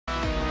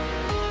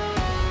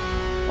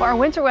Well, our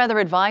winter weather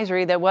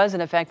advisory that was in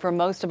effect for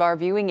most of our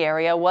viewing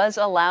area was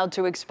allowed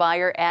to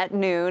expire at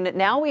noon.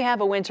 Now we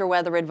have a winter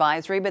weather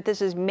advisory, but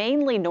this is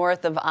mainly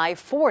north of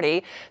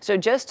I-40. So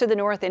just to the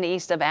north and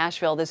east of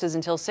Asheville. This is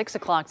until 6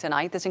 o'clock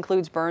tonight. This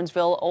includes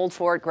Burnsville, Old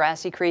Fort,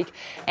 Grassy Creek,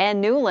 and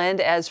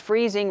Newland, as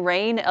freezing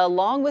rain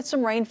along with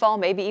some rainfall,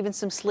 maybe even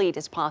some sleet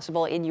is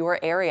possible in your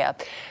area.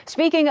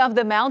 Speaking of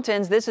the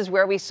mountains, this is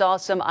where we saw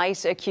some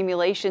ice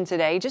accumulation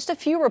today. Just a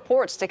few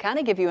reports to kind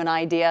of give you an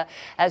idea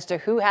as to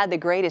who had the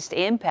greatest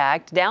impact.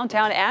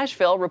 Downtown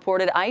Asheville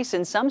reported ice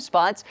in some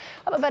spots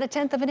of about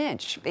 1/10 of an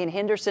inch. In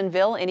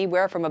Hendersonville,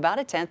 anywhere from about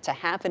 1/10 to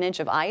 ½ an inch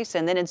of ice.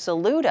 And then in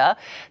Saluda,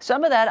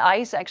 some of that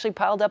ice actually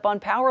piled up on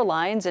power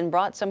lines and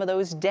brought some of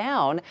those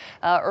down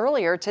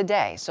earlier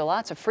today. So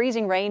lots of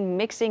freezing rain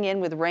mixing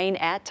in with rain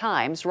at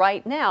times.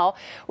 Right now,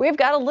 we've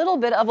got a little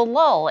bit of a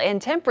lull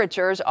and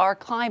temperatures are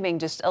climbing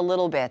just a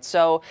little bit.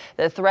 So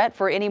the threat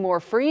for any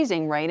more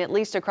freezing rain, at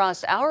least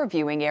across our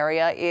viewing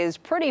area, is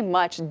pretty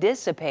much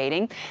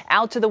dissipating.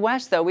 Out to the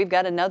west, though, we've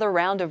got another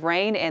round of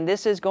rain, and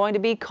this is going to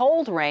be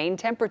cold rain.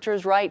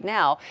 Temperatures right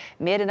now,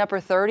 mid and upper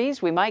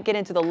 30s. We might get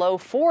into the low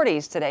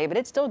 40s today, but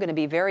it's still going to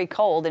be very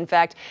cold. In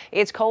fact,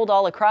 it's cold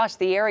all across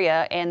the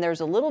area, and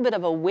there's a little bit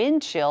of a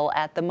wind chill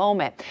at the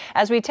moment.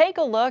 As we take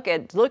a look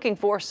at looking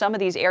for some of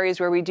these areas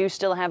where we do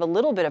still have a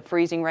little bit of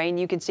freezing rain,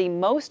 you can see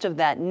most of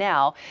that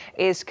now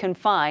is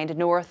confined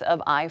north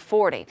of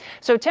I-40.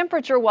 So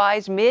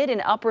temperature-wise, mid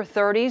and upper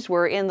 30s.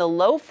 We're in the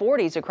low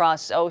 40s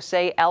across,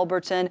 say,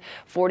 Alberton,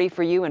 40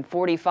 for you, and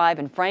 45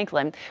 in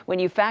Franklin. When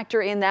you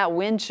factor in that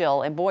wind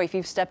chill, and boy, if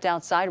you've stepped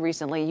outside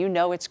recently, you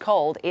know it's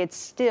cold. It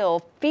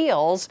still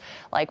feels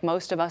like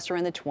most of us are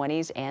in the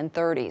 20s and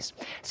 30s.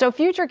 So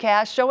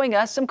Futurecast showing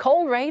us some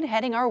cold rain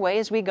heading our way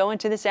as we go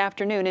into this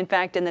afternoon. In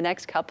fact, in the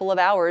next couple of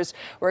hours,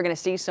 we're going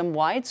to see some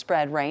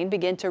widespread rain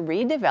begin to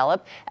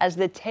redevelop as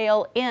the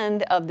tail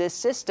end of this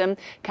system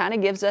kind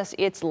of gives us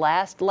its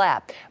last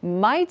lap.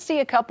 Might see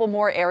a couple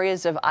more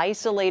areas of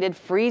isolated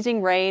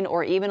freezing rain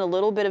or even a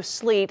little bit of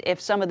sleet.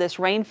 If some of this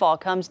rainfall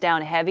comes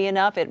down heavy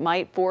enough, it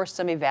might force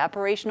some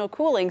evaporational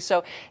cooling.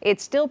 So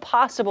it's still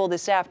possible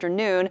this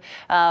afternoon,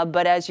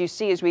 but as you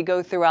see, as we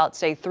go throughout,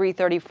 say,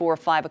 3:30, 4,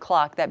 5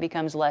 o'clock, that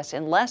becomes less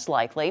and less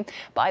likely.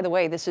 By the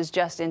way, this is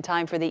just in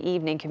time for the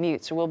evening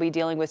commute, so we'll be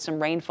dealing with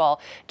some rainfall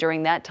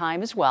during that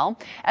time as well.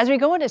 As we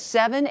go into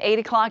 7, 8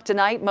 o'clock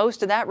tonight,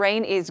 most of that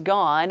rain is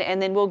gone,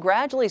 and then we'll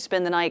gradually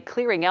spend the night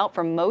clearing out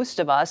for most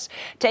of us.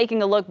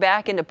 Taking a look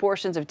back into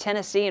portions of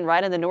Tennessee and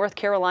right on the North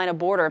Carolina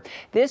border,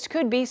 this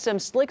could be some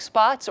slick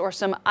spots or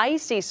some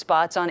icy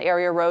spots on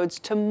area roads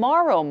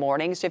tomorrow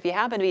morning. So if you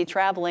happen to be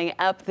traveling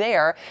up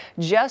there,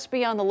 just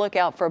be on the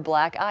lookout for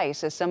black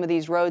ice, as some of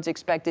these roads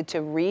expected to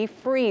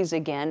refreeze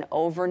again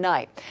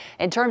overnight.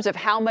 In terms of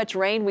how much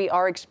rain we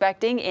are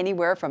expecting,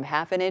 anywhere from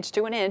 ½ an inch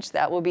to an inch.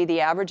 That will be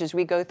the average as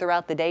we go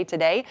throughout the day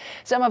today.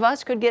 Some of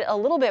us could get a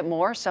little bit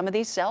more. Some of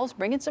these cells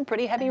bringing some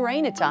pretty heavy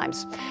rain at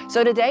times.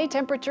 So today,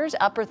 temperatures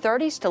upper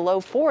 30s to low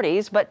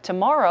 40s, but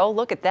tomorrow,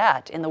 look at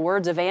that. In the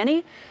words of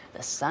Annie,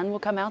 the sun will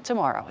come out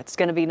tomorrow. It's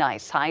going to be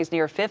nice. Highs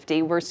near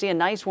 50. We're seeing a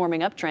nice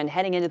warming up trend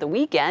heading into the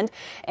weekend,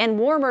 and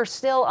warmer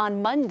still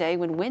on Monday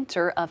when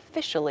winter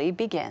officially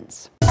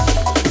begins.